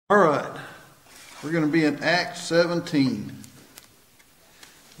All right, we're going to be in Acts 17.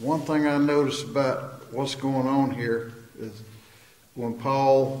 One thing I noticed about what's going on here is when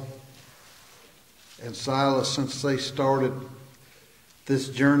Paul and Silas, since they started this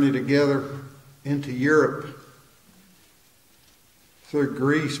journey together into Europe, through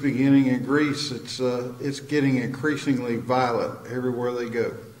Greece, beginning in Greece, it's getting increasingly violent everywhere they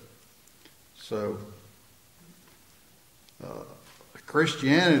go. So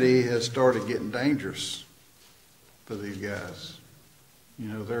Christianity has started getting dangerous for these guys. You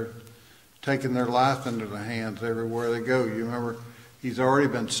know, they're taking their life into their hands everywhere they go. You remember, he's already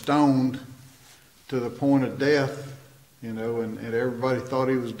been stoned to the point of death, you know, and everybody thought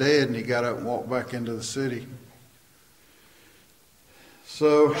he was dead, and he got up and walked back into the city.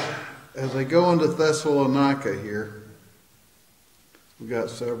 So, as they go into Thessalonica here, we've got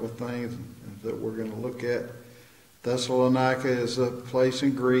several things that we're going to look at. Thessalonica is a place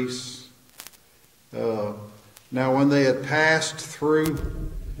in Greece. Now, when they had passed through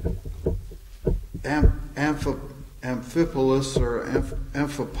Amphipolis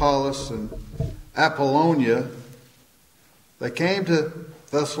and Apollonia, they came to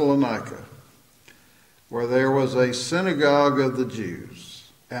Thessalonica, where there was a synagogue of the Jews.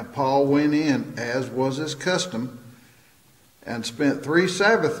 And Paul went in, as was his custom, and spent 3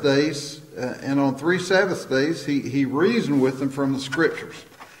 Sabbath days, and on 3 Sabbath days he reasoned with them from the Scriptures,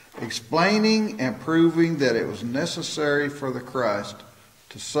 explaining and proving that it was necessary for the Christ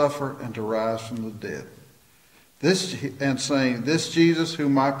to suffer and to rise from the dead. And saying, "This Jesus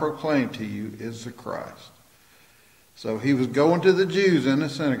whom I proclaim to you is the Christ." So he was going to the Jews in the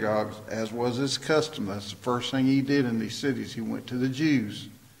synagogues, as was his custom. That's the first thing he did in these cities. He went to the Jews.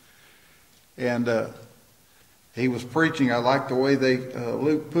 And he was preaching. I like the way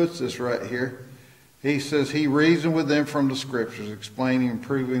Luke puts this right here. He says he reasoned with them from the Scriptures, explaining and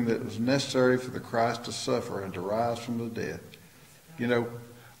proving that it was necessary for the Christ to suffer and to rise from the dead. You know,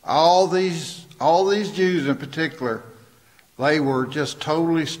 all these Jews in particular, they were just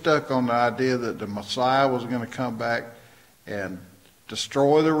totally stuck on the idea that the Messiah was going to come back and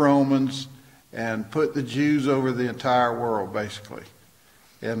destroy the Romans and put the Jews over the entire world, basically.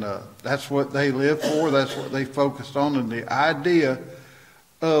 And that's what they lived for. That's what they focused on. And the idea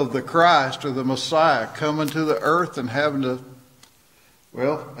of the Christ or the Messiah coming to the earth and having to,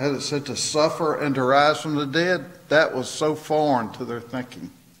 well, as it said, to suffer and to rise from the dead, that was so foreign to their thinking,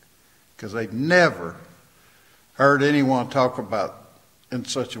 because they'd never heard anyone talk about in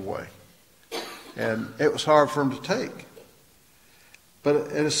such a way. And it was hard for them to take. But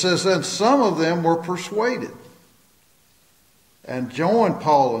it says, then some of them were persuaded and joined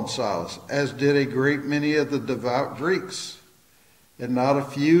Paul and Silas, as did a great many of the devout Greeks, and not a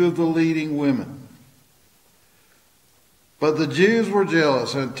few of the leading women. But the Jews were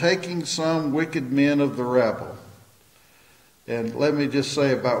jealous, and taking some wicked men of the rabble. And let me just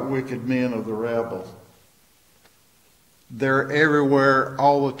say about wicked men of the rabble, they're everywhere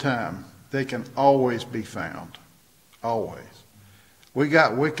all the time. They can always be found. Always. We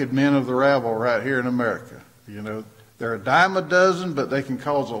got wicked men of the rabble right here in America. You know, they're a dime a dozen, but they can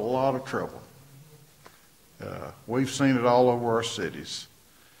cause a lot of trouble. We've seen it all over our cities,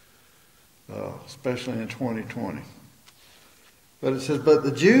 especially in 2020. But it says, but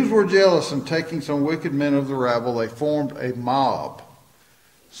the Jews were jealous, and taking some wicked men of the rabble, they formed a mob,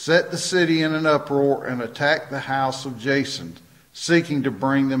 set the city in an uproar, and attacked the house of Jason, seeking to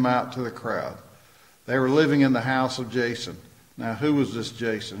bring them out to the crowd. They were living in the house of Jason. Now, who was this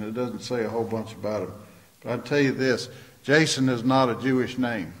Jason? It doesn't say a whole bunch about him. But I'll tell you this, Jason is not a Jewish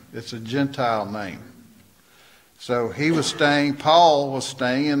name. It's a Gentile name. So Paul was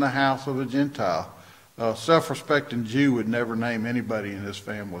staying in the house of a Gentile. A self-respecting Jew would never name anybody in his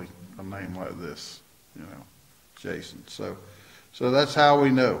family a name like this, you know, Jason. So that's how we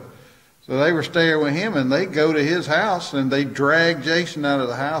know. So they were staying with him, and they go to his house, and they drag Jason out of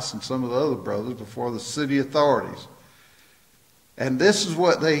the house and some of the other brothers before the city authorities. And this is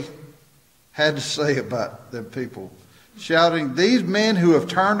what they had to say about them people, shouting, "These men who have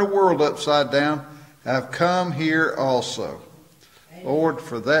turned the world upside down have come here also." Amen. Lord,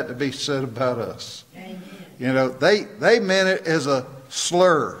 for that to be said about us. Amen. You know, they meant it as a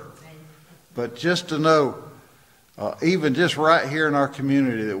slur. Amen. But just to know, even just right here in our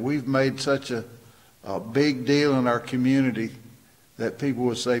community, that we've made such a big deal in our community that people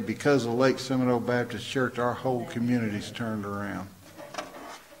would say, because of Lake Seminole Baptist Church, our whole community's turned around.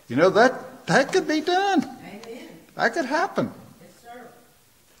 You know, that could be done. Amen. That could happen. Yes, sir.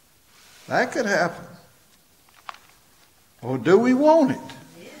 That could happen. Or do we want it?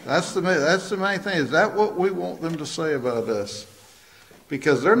 Yeah. That's the main thing. Is that what we want them to say about us?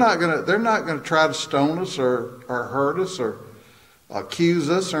 because they're not gonna try to stone us or hurt us or accuse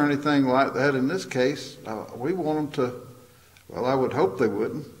us or anything like that. In this case, we want them to. Well, I would hope they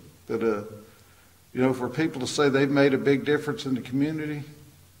wouldn't, but for people to say they've made a big difference in the community,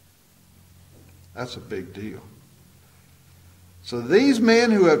 that's a big deal. So these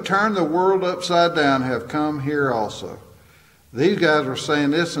men who have turned the world upside down have come here also. These guys were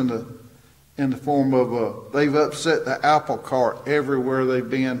saying this in the form of they've upset the apple cart everywhere they've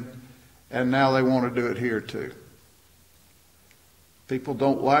been, and now they want to do it here too. People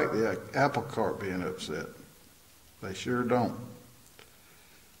don't like the apple cart being upset. They sure don't.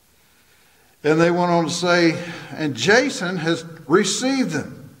 And they went on to say, and Jason has received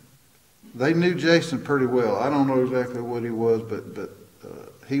them. They knew Jason pretty well. I don't know exactly what he was, but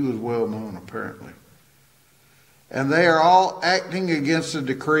he was well known apparently. And they are all acting against the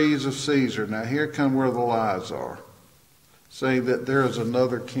decrees of Caesar. Now here come where the lies are. Saying that there is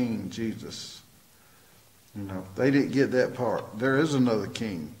another king, Jesus. They didn't get that part. There is another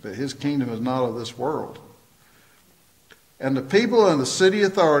king, but his kingdom is not of this world. And the people and the city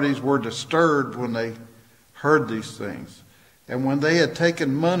authorities were disturbed when they heard these things. And when they had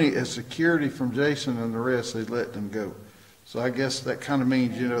taken money as security from Jason and the rest, they let them go. So I guess that kind of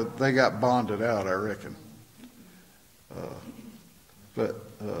means, they got bonded out, I reckon. But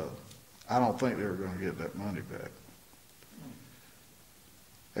I don't think they were going to get that money back.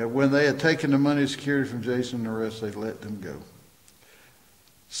 And when they had taken the money as security from Jason and the rest, they let them go.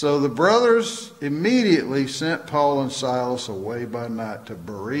 So the brothers immediately sent Paul and Silas away by night to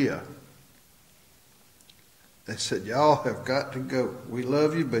Berea. They said, y'all have got to go. We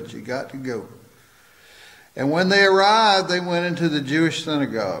love you, but you got to go. And when they arrived, they went into the Jewish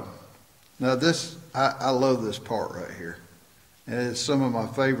synagogue. Now I love this part right here. And it's some of my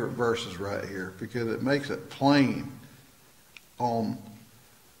favorite verses right here because it makes it plain on,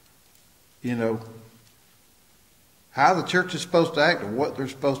 how the church is supposed to act and what they're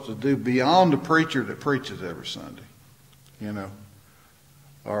supposed to do beyond the preacher that preaches every Sunday,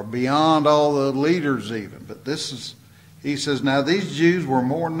 or beyond all the leaders even. But he says, now these Jews were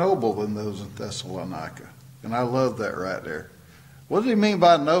more noble than those in Thessalonica. And I love that right there. What does he mean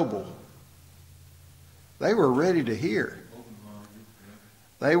by noble? They were ready to hear.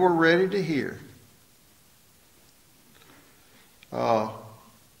 They were ready to hear.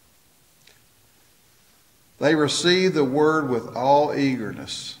 They received the word with all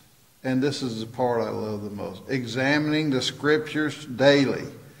eagerness. And this is the part I love the most. Examining the scriptures daily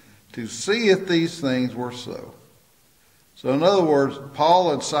to see if these things were so. So in other words,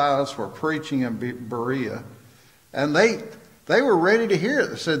 Paul and Silas were preaching in Berea. And they were ready to hear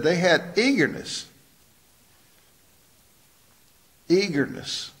it. They said they had eagerness.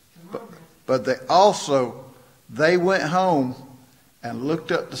 Eagerness. But they went home and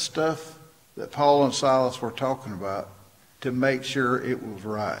looked up the stuff that Paul and Silas were talking about to make sure it was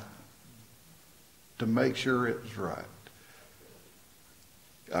right. To make sure it was right.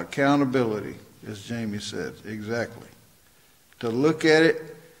 Accountability, as Jamie said, exactly. To look at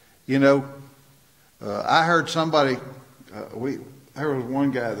it, I heard somebody, there was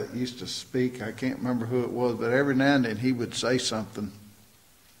one guy that used to speak, I can't remember who it was, but every now and then he would say something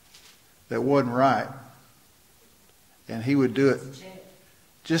that wasn't right. And he would do it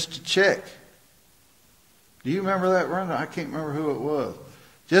just to check. Do you remember that, Brenda? I can't remember who it was.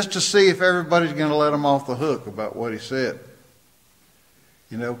 Just to see if everybody's going to let him off the hook about what he said.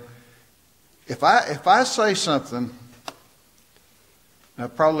 If I say something, now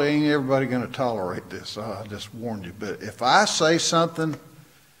probably ain't everybody going to tolerate this, so I just warned you. But if I say something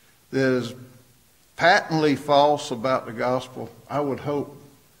that is patently false about the gospel, I would hope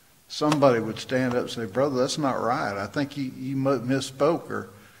somebody would stand up and say, brother, that's not right. I think you misspoke, or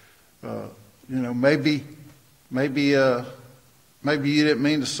maybe you didn't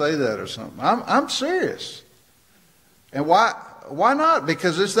mean to say that or something. I'm serious. And why not?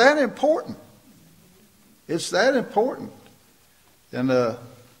 Because it's that important. It's that important. And I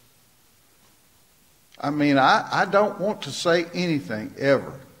don't want to say anything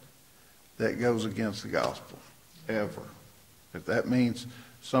ever that goes against the gospel. Ever. If that means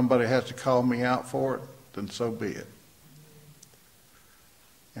somebody has to call me out for it, then so be it.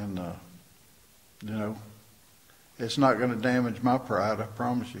 And it's not going to damage my pride, I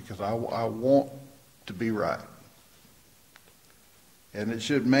promise you, because I want to be right. And it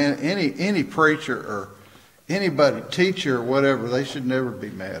should, any preacher or anybody, teacher or whatever, they should never be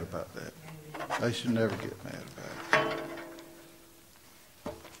mad about that. They should never get mad about it.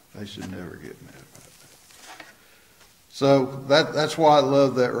 They should never get mad about that. So that's why I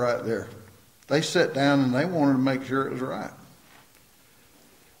love that right there. They sat down and they wanted to make sure it was right.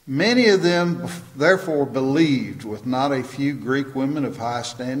 Many of them therefore believed, with not a few Greek women of high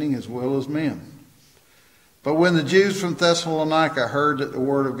standing as well as men. But when the Jews from Thessalonica heard that the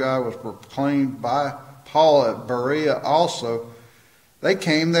word of God was proclaimed by Paul at Berea also, they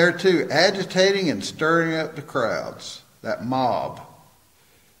came there too, agitating and stirring up the crowds, that mob,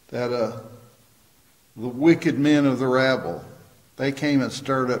 the wicked men of the rabble. They came and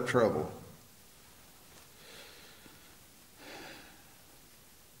stirred up trouble.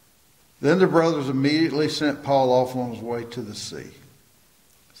 Then the brothers immediately sent Paul off on his way to the sea.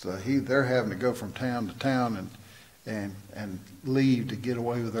 So they're having to go from town to town and leave to get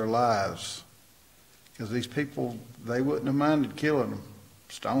away with their lives. Because these people, they wouldn't have minded killing them,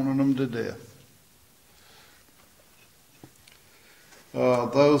 stoning them to death.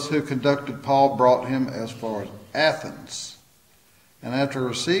 Those who conducted Paul brought him as far as Athens. And after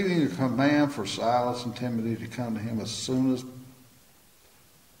receiving a command for Silas and Timothy to come to him as soon as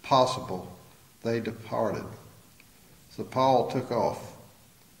possible, they departed. So Paul took off.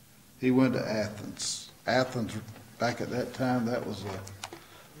 He went to Athens. Athens, back at that time, that was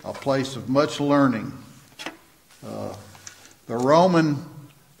a place of much learning. The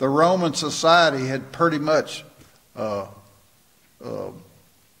Roman society had pretty much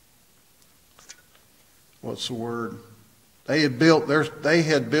what's the word? They had built their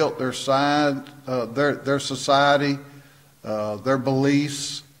side, their society, their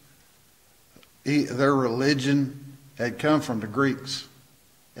beliefs, their religion had come from the Greeks,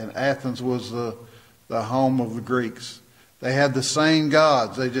 and Athens was the home of the Greeks. They had the same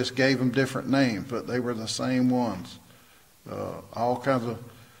gods; they just gave them different names, but they were the same ones. All kinds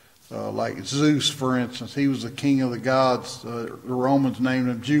of, like Zeus, for instance, he was the king of the gods. The Romans named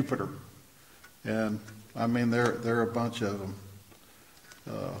him Jupiter, and I mean there are a bunch of them.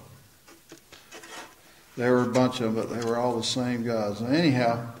 There were a bunch of them, but they were all the same gods. And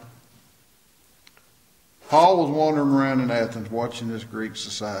anyhow, Paul was wandering around in Athens watching this Greek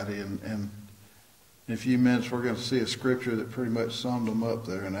society, and in a few minutes we're going to see a scripture that pretty much summed them up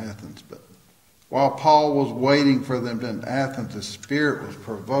there in Athens. But while Paul was waiting for them in Athens, the Spirit was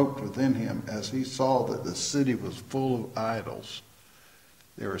provoked within him as he saw that the city was full of idols.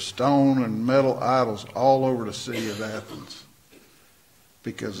 There were stone and metal idols all over the city of Athens,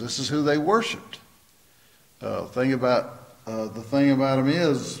 because this is who they worshipped. The thing about them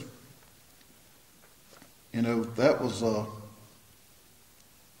is, that was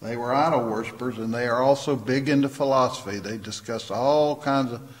they were idol worshippers, and they are also big into philosophy. They discussed all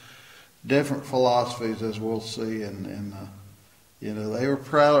kinds of different philosophies, as we'll see, and they were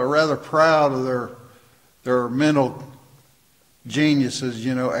rather proud of their mental geniuses.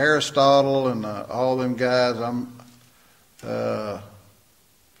 Aristotle and all them guys. There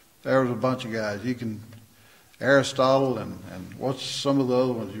was a bunch of guys. Aristotle and what's some of the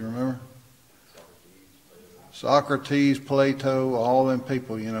other ones you remember? Socrates, Plato, all them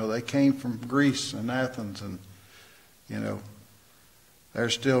people, they came from Greece and Athens, and,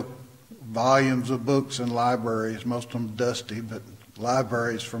 there's still volumes of books in libraries, most of them dusty, but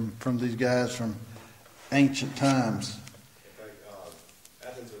libraries from these guys from ancient times. In fact,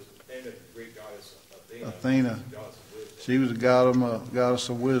 Athens was named after the Greek goddess Athena. She was a goddess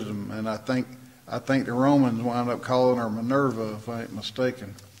of wisdom, and I think the Romans wound up calling her Minerva, if I ain't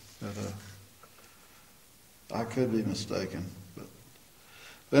mistaken. But, I could be mistaken.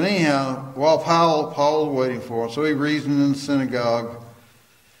 But anyhow, while Paul was waiting for him, so he reasoned in the synagogue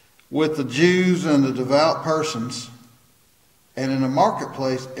with the Jews and the devout persons, and in the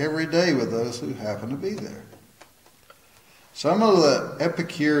marketplace every day with those who happened to be there. Some of the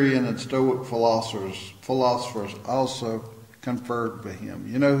Epicurean and Stoic philosophers also conferred with him.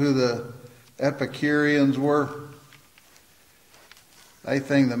 You know who the Epicureans were?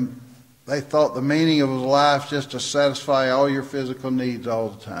 They thought the meaning of life just to satisfy all your physical needs all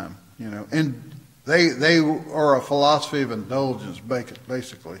the time, And they are a philosophy of indulgence,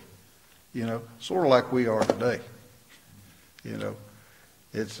 basically, sort of like we are today.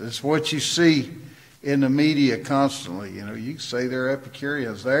 It's what you see in the media constantly. You can say they're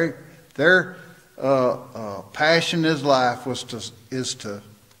Epicureans. Their passion in life is to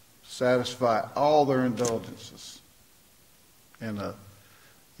satisfy all their indulgences, and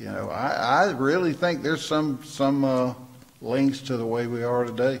I really think there's some links to the way we are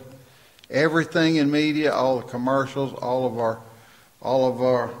today. Everything in media, all the commercials, all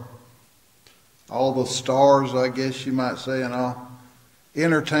the stars, I guess you might say, and all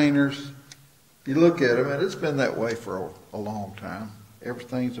entertainers. You look at them, and it's been that way for a long time.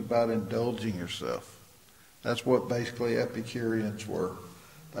 Everything's about indulging yourself. That's what basically Epicureans were.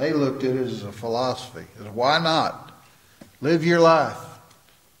 They looked at it as a philosophy. Why not? Live your life.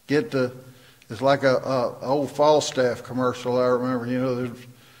 it's like a old Falstaff commercial. I remember, you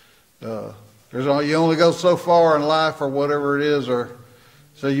only go so far in life or whatever it is, or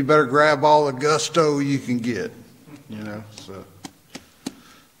so you better grab all the gusto you can get, so.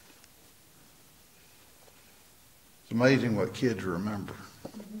 It's amazing what kids remember.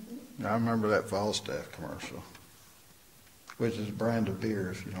 I remember that Falstaff commercial, which is a brand of beer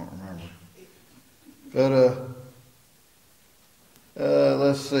if you don't remember. But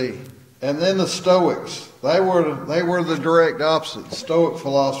let's see. And then the Stoics, they were the direct opposite. The Stoic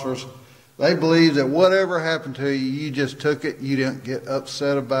philosophers, they believed that whatever happened to you, you just took it. You didn't get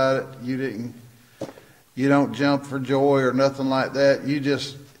upset about it. You don't jump for joy or nothing like that. You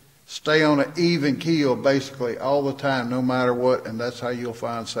just stay on an even keel basically all the time, no matter what, and that's how you'll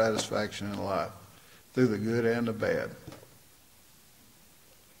find satisfaction in life, through the good and the bad.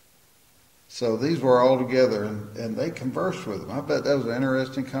 So these were all together, and they conversed with them. I bet that was an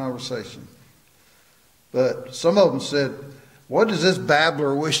interesting conversation. But some of them said, "What does this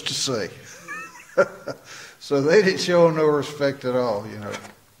babbler wish to say?" So they didn't show him no respect at all,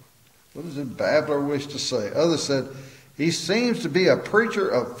 What does this babbler wish to say? Others said, "He seems to be a preacher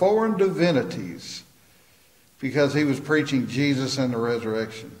of foreign divinities," because he was preaching Jesus and the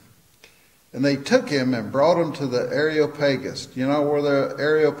resurrection. And they took him and brought him to the Areopagus. You know where the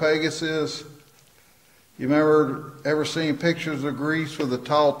Areopagus is? You remember ever seeing pictures of Greece with the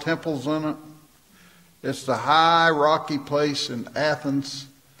tall temples in it? It's the high rocky place in Athens,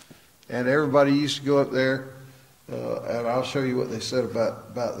 and everybody used to go up there. And I'll show you what they said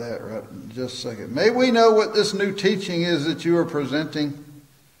about that right in just a second. "May we know what this new teaching is that you are presenting?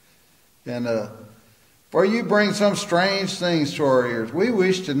 And for you bring some strange things to our ears. We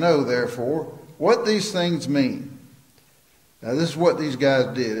wish to know, therefore, what these things mean." Now this is what these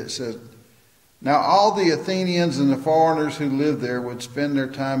guys did. It says, "Now all the Athenians and the foreigners who lived there would spend their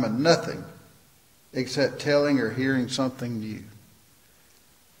time on nothing except telling or hearing something new."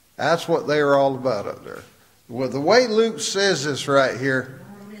 That's what they were all about up there. Well, the way Luke says this right here,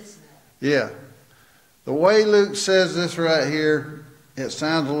 the way Luke says this right here, it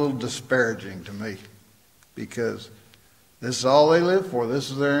sounds a little disparaging to me, because this is all they lived for.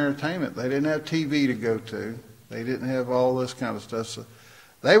 This is their entertainment. They didn't have TV to go to. They didn't have all this kind of stuff. So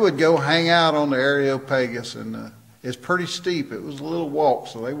they would go hang out on the Areopagus, and it's pretty steep. It was a little walk,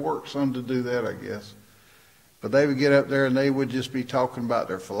 so they worked some to do that, I guess. But they would get up there and they would just be talking about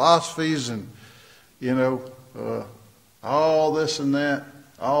their philosophies and, all this and that,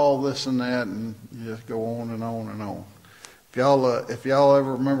 and just go on and on and on. If y'all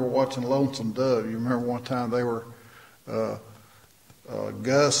ever remember watching Lonesome Dove, you remember one time they were,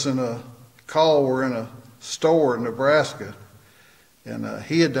 Gus and Cole were in a store in Nebraska, and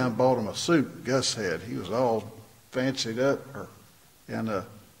he had done bought him a suit. Gus had. He was all fancied up, and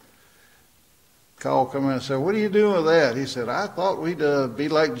Cole come in and said, "What are you doing with that?" He said, "I thought we'd be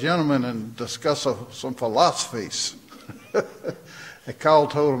like gentlemen and discuss some philosophies." And Cole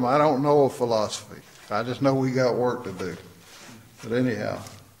told him, "I don't know a philosophy. I just know we got work to do." But anyhow,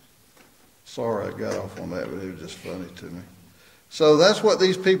 sorry I got off on that, but it was just funny to me. So that's what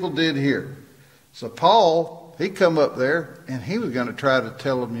these people did here. So Paul, he come up there, and he was going to try to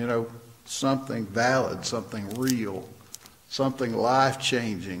tell them, something valid, something real, something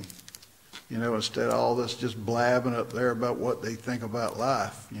life-changing. Instead of all this just blabbing up there about what they think about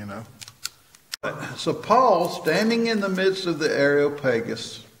life, So Paul, standing in the midst of the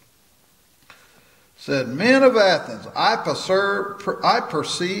Areopagus, said, "Men of Athens, I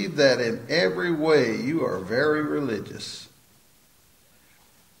perceive that in every way you are very religious."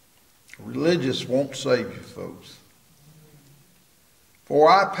 Religious won't save you, folks. "For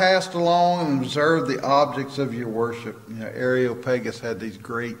I passed along and observed the objects of your worship." Areopagus had these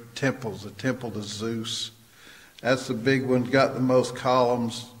great temples. The temple to Zeus. That's the big one. Got the most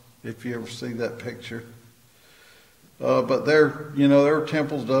columns, if you ever see that picture. But there were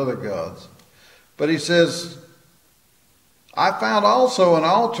temples to other gods. But he says, "I found also an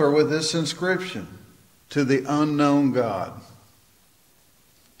altar with this inscription, to the unknown God."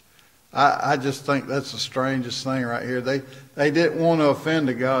 I just think that's the strangest thing right here. They didn't want to offend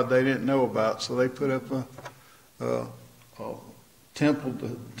a God they didn't know about, so they put up a temple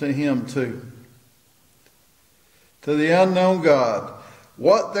to him too. "To the unknown God.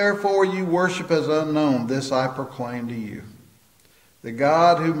 What therefore you worship as unknown, this I proclaim to you. The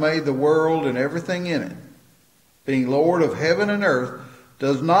God who made the world and everything in it, being Lord of heaven and earth,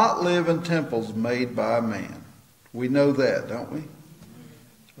 does not live in temples made by man." We know that, don't we?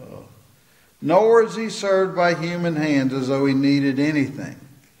 "Nor is he served by human hands as though he needed anything,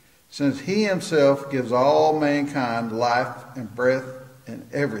 since he himself gives all mankind life and breath and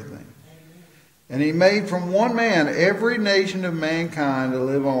everything. And he made from one man every nation of mankind to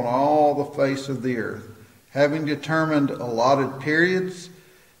live on all the face of the earth, having determined allotted periods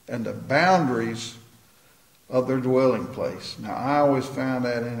and the boundaries of their dwelling place. Now, I always found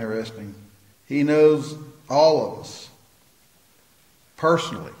that interesting. He knows all of us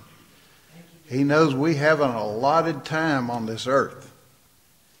personally. He knows we have an allotted time on this earth.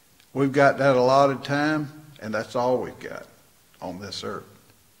 We've got that allotted time, and that's all we've got on this earth.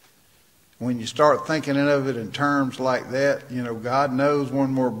 When you start thinking of it in terms like that, God knows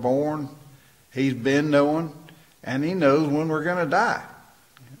when we're born. He's been knowing, and he knows when we're going to die.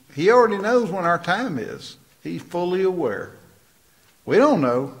 He already knows when our time is. He's fully aware. We don't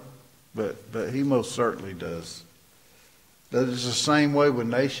know, but he most certainly does. That is the same way with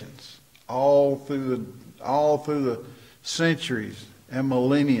nations. All through the centuries and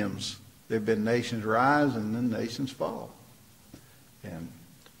millenniums, there have been nations rise and then nations fall. And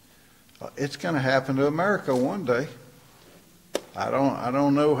it's going to happen to America one day. I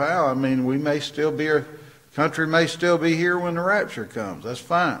don't know how. I mean, our country may still be here when the rapture comes. That's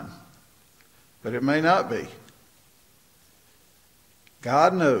fine. But it may not be.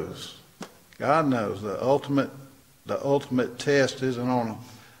 God knows. God knows. The ultimate test isn't on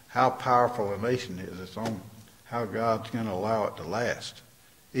how powerful a nation is. It's on how God's going to allow it to last.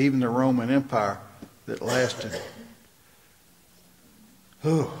 Even the Roman Empire that lasted,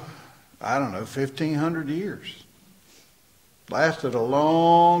 1,500 years. Lasted a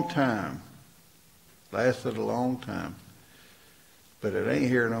long time. But it ain't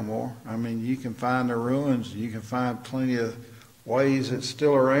here no more. I mean, you can find the ruins. You can find plenty of ways it's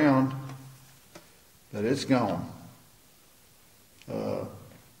still around. But it's gone.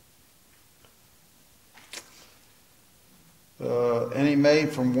 And he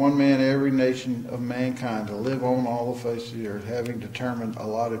made from one man every nation of mankind to live on all the face of the earth, having determined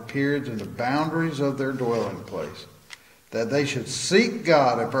allotted periods and the boundaries of their dwelling place, that they should seek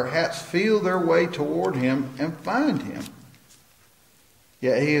God and perhaps feel their way toward him and find him.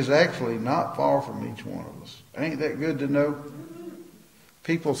 Yet he is actually not far from each one of us. Ain't that good to know?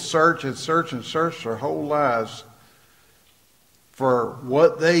 People search and search and search their whole lives for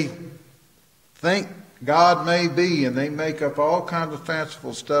what they think God may be, and they make up all kinds of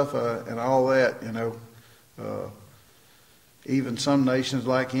fanciful stuff and all that, even some nations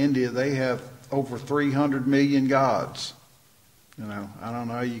like India, they have over 300 million gods. I don't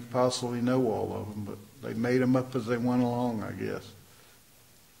know how you possibly know all of them, but they made them up as they went along, I guess.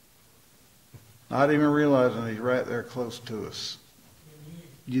 Not even realizing he's right there close to us.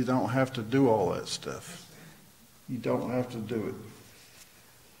 You don't have to do all that stuff. You don't have to do it.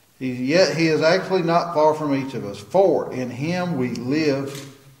 Yet he is actually not far from each of us. For in him we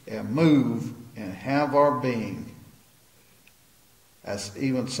live and move and have our being. As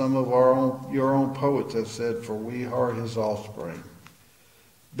even some of your own poets have said, for we are his offspring.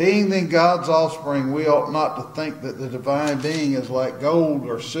 Being then God's offspring, we ought not to think that the divine being is like gold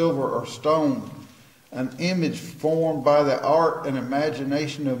or silver or stone, an image formed by the art and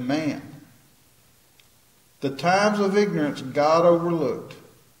imagination of man. The times of ignorance God overlooked.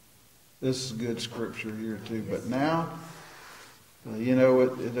 This is good scripture here too. But now,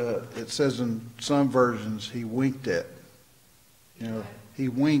 it says in some versions he winked at. He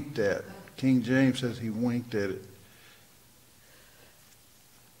winked at. King James says he winked at it.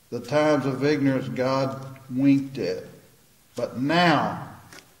 The times of ignorance God winked at. But now,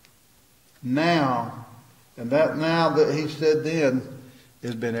 and that now that he said then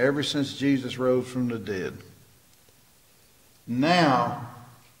has been ever since Jesus rose from the dead. Now,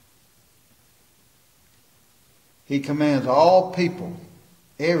 he commands all people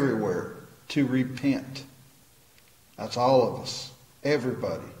everywhere to repent. That's all of us.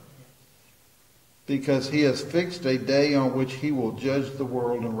 Everybody. Because he has fixed a day on which he will judge the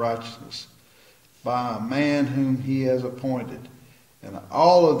world in righteousness by a man whom he has appointed. And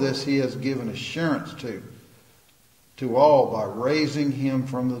all of this he has given assurance to all by raising him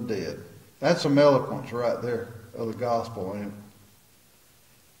from the dead. That's some eloquence right there of the gospel, ain't it?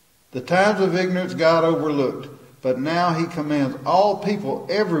 The times of ignorance God overlooked, but now he commands all people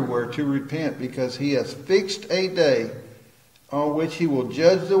everywhere to repent, because he has fixed a day on which he will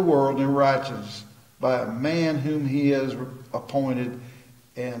judge the world in righteousness by a man whom he has appointed,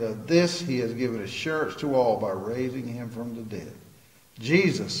 and of this he has given assurance to all by raising him from the dead.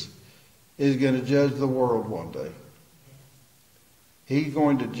 Jesus is going to judge the world one day. He's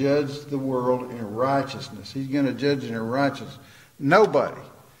going to judge the world in righteousness. He's going to judge it in righteousness. Nobody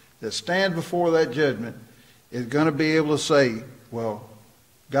that stands before that judgment is going to be able to say, well,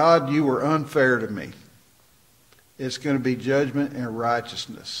 God, you were unfair to me. it's going to be judgment and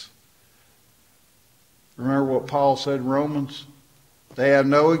righteousness. Remember what Paul said in Romans? They have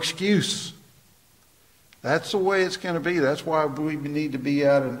no excuse. That's the way it's going to be. That's why we need to be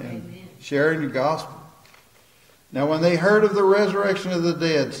out and sharing the gospel. Now, when they heard of the resurrection of the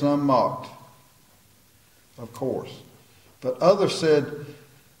dead, some mocked, of course. But others said,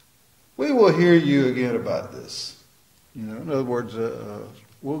 we will hear you again about this. You know, in other words,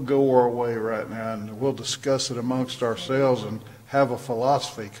 we'll go our way right now and we'll discuss it amongst ourselves and have a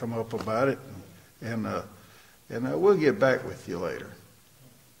philosophy come up about it. And we'll get back with you later.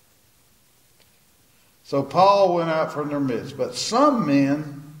 So Paul went out from their midst, but some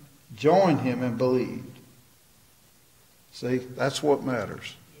men joined him and believed. See, that's what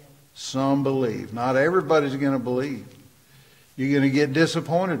matters. Some believe. Not everybody's going to believe. You're going to get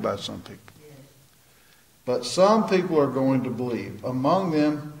disappointed by some people. But some people are going to believe. Among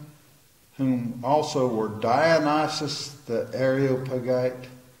them, whom also were Dionysus the Areopagite.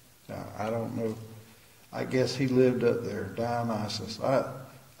 Now, I don't know. I guess he lived up there, Dionysus.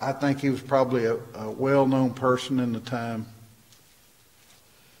 I think he was probably a well-known person in the time.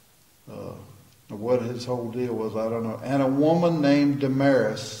 What his whole deal was, I don't know. And a woman named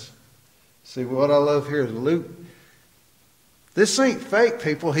Damaris. See, what I love here is Luke. This ain't fake,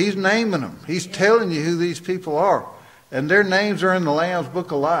 people. He's naming them. He's telling you who these people are. And their names are in the Lamb's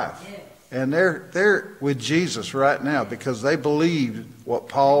Book of Life. And they're with Jesus right now because they believed what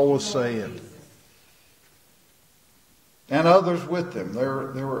Paul was saying. And others with them.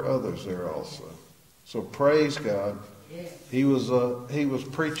 There were others there also. So praise God. He was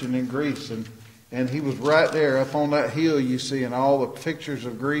preaching in Greece, and he was right there up on that hill you see in all the pictures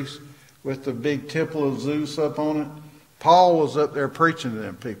of Greece with the big temple of Zeus up on it. Paul was up there preaching to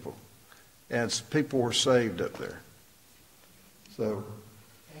them people, and people were saved up there. So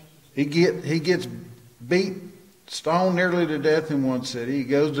he gets beat, stoned nearly to death in one city. He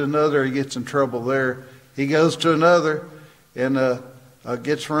goes to another, he gets in trouble there. He goes to another and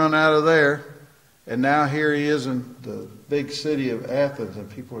gets run out of there. And now here he is in the big city of Athens, and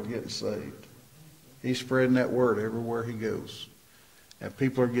people are getting saved. He's spreading that word everywhere he goes. And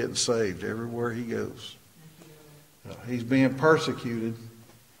people are getting saved everywhere he goes. He's being persecuted,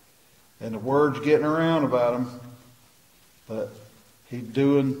 and the word's getting around about him, but he's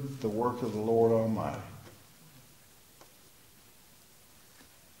doing the work of the Lord Almighty.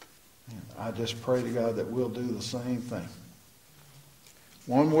 And I just pray to God that we'll do the same thing.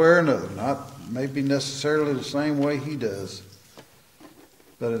 One way or another, not maybe necessarily the same way he does,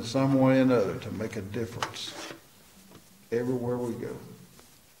 but in some way or another to make a difference everywhere we go.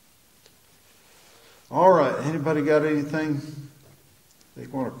 All right, anybody got anything they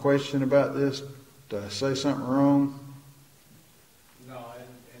want to question about this? Did I say something wrong? No,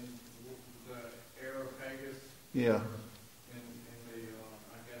 and the Areopagus. Yeah. In the,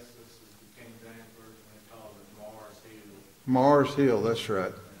 I guess this is the King James version, they call it Mars Hill. Mars Hill, that's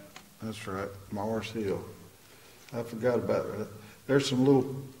right. That's right, Mars Hill. I forgot about that. There's some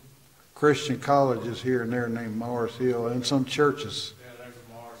little Christian colleges here and there named Mars Hill, and some churches. Yeah, there's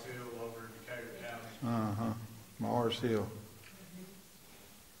a Mars Hill over in Decatur County. Mars Hill.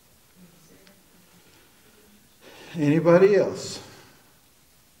 Anybody else?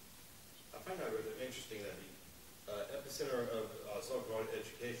 I find it really interesting that the epicenter of so-called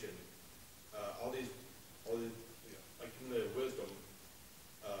education, all these, like cumulative wisdom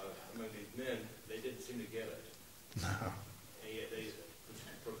among these men, they didn't seem to get it. No. And yet they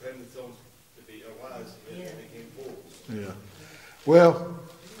proclaimed themselves to be wise and they became fools. Yeah. Well.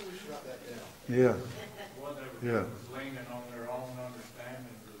 We should write that down. Yeah. Whatever was leaning on their own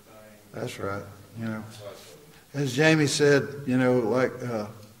understanding of things. That's right. You know, as Jamie said, you know, like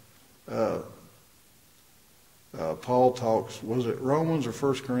Paul talks. Was it Romans or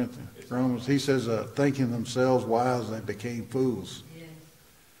 1 Corinthians? Romans. He says, thinking themselves wise, they became fools.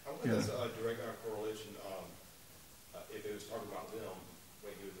 I wonder if that's a direct correlation if it was talking about them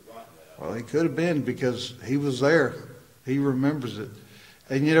when he was writing that. Well, he could have been because he was there. He remembers it.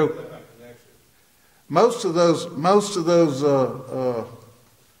 And you know, most of those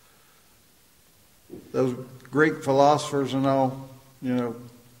Greek philosophers and all, you know,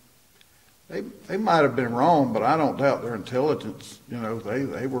 they might have been wrong, but I don't doubt their intelligence. You know,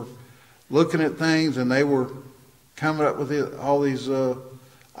 they were looking at things and they were coming up with all these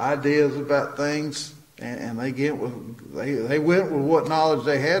ideas about things, and they went with what knowledge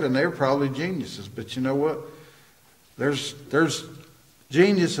they had, and they were probably geniuses. But you know what? There's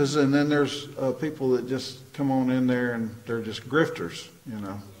geniuses, and then there's people that just come on in there and they're just grifters, you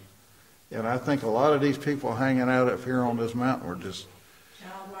know. And I think a lot of these people hanging out up here on this mountain were just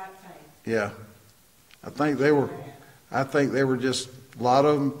childlike faith. Yeah, I think they were just, a lot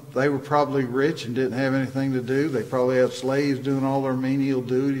of them, they were probably rich and didn't have anything to do. They probably had slaves doing all their menial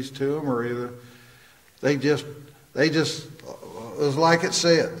duties to them, or either they just, it was like it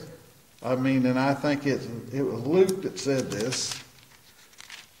said. I mean, and I think it was Luke that said this,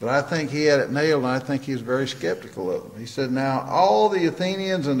 but I think he had it nailed, and I think he was very skeptical of them. He said, now, all the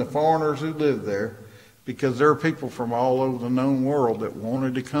Athenians and the foreigners who lived there, because there are people from all over the known world that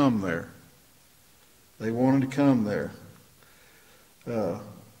wanted to come there. They wanted to come there. And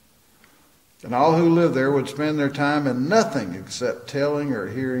all who lived there would spend their time in nothing except telling or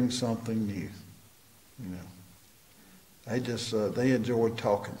hearing something new. You know, they enjoyed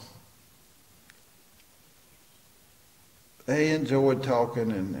talking. They enjoyed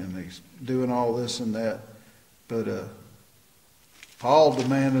talking and they doing all this and that, but Paul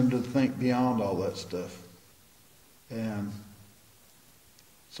demanded them to think beyond all that stuff, and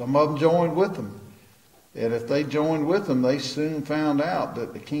some of them joined with them. And if they joined with them, they soon found out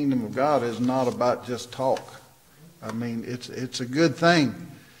that the kingdom of God is not about just talk. I mean, it's a good thing.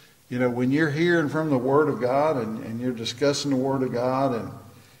 You know, when you're hearing from the Word of God and you're discussing the Word of God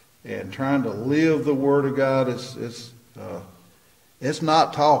and trying to live the Word of God, it's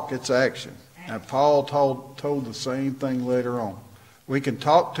not talk, it's action. And Paul told the same thing later on. We can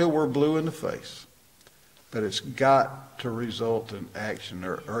talk till we're blue in the face, but it's got to result in action,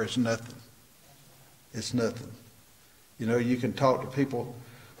 or it's nothing. It's nothing. You know, you can talk to people.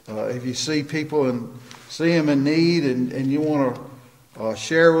 If you see people and see them in need and you want to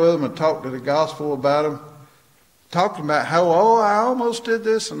share with them and talk to the gospel about them, talking about how, I almost did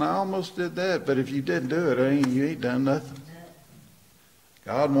this and I almost did that. But if you didn't do it, you ain't done nothing.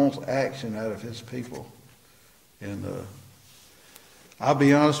 God wants action out of his people. And I'll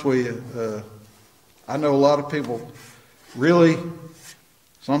be honest with you, I know a lot of people really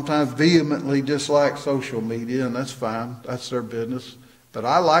sometimes vehemently dislike social media, and that's fine. That's their business. But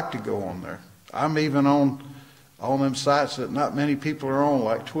I like to go on there. I'm even on them sites that not many people are on,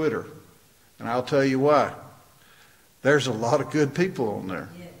 like Twitter. And I'll tell you why. There's a lot of good people on there.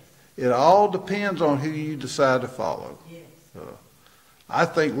 Yes. It all depends on who you decide to follow. Yes. I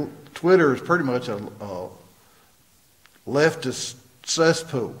think Twitter is pretty much a leftist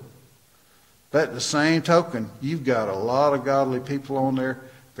cesspool. But at the same token, you've got a lot of godly people on there.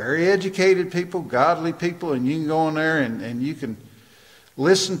 Very educated people, godly people, and you can go in there and you can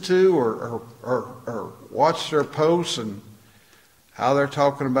listen to or watch their posts and how they're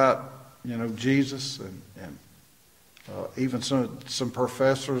talking about, you know, Jesus, and even some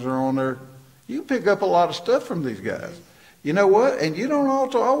professors are on there. You pick up a lot of stuff from these guys. You know what? And you don't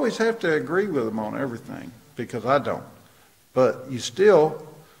also always have to agree with them on everything, because I don't. But you still,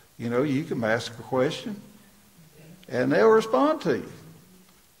 you know, you can ask a question and they'll respond to you.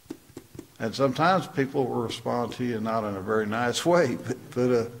 And sometimes people will respond to you not in a very nice way,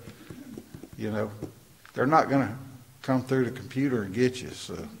 but you know, they're not going to come through the computer and get you.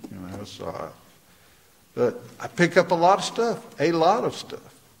 So, you know, it's all right. But I pick up a lot of stuff.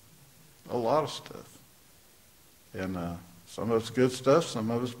 And some of it's good stuff, some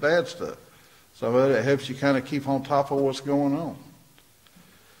of it's bad stuff. Some of it helps you kind of keep on top of what's going on.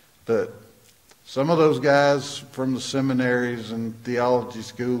 But some of those guys from the seminaries and theology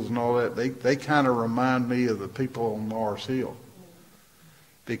schools and all that, they kind of remind me of the people on Mars Hill.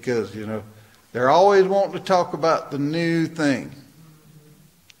 Because, you know, they're always wanting to talk about the new thing.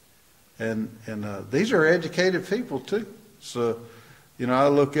 And these are educated people too. So, you know, I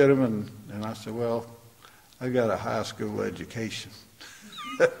look at them and I say, well, I got a high school education.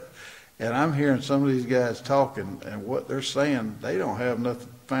 And I'm hearing some of these guys talking, and what they're saying, they don't have enough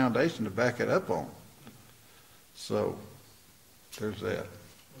foundation to back it up on. So, there's that. What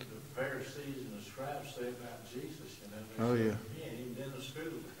the Pharisees and the scribes say about Jesus, you know. Oh, yeah. He ain't even been to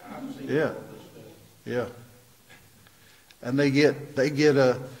school. I've seen Yeah. all this stuff. Yeah. And they get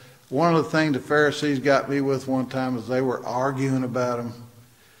one of the things the Pharisees got me with one time is they were arguing about him.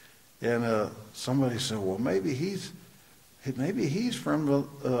 And somebody said, well, maybe he's the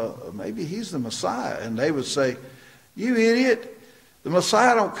Messiah. And they would say, you idiot, the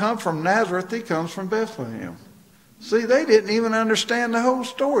Messiah don't come from Nazareth, he comes from Bethlehem. See, they didn't even understand the whole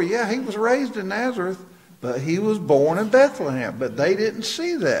story. Yeah, he was raised in Nazareth, but he was born in Bethlehem. But they didn't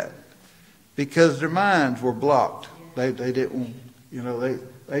see that because their minds were blocked. They didn't, you know,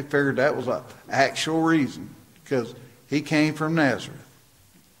 they figured that was an actual reason, because he came from Nazareth.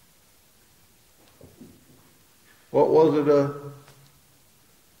 What was it?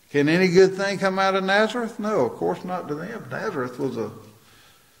 Can any good thing come out of Nazareth? No, of course not to them. Nazareth was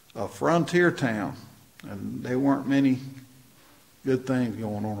a frontier town, and there weren't many good things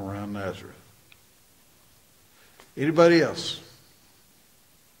going on around Nazareth. Anybody else?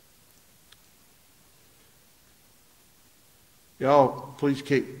 Y'all, please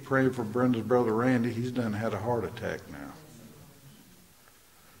keep praying for Brenda's brother Randy. He's done had a heart attack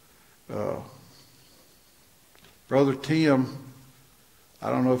now. Brother Tim, I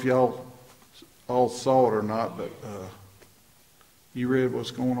don't know if y'all all saw it or not, but you read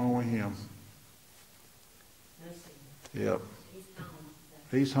what's going on with him. Yep.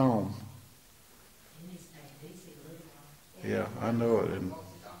 He's home. Yeah, I know it. And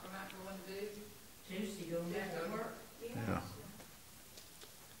yeah.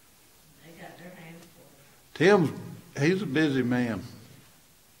 Tim, he's a busy man.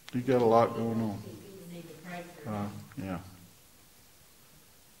 He's got a lot going on. Yeah.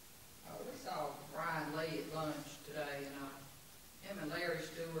 We saw Brian Lee at lunch today, and him and Larry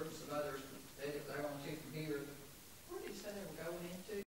Stewart and some others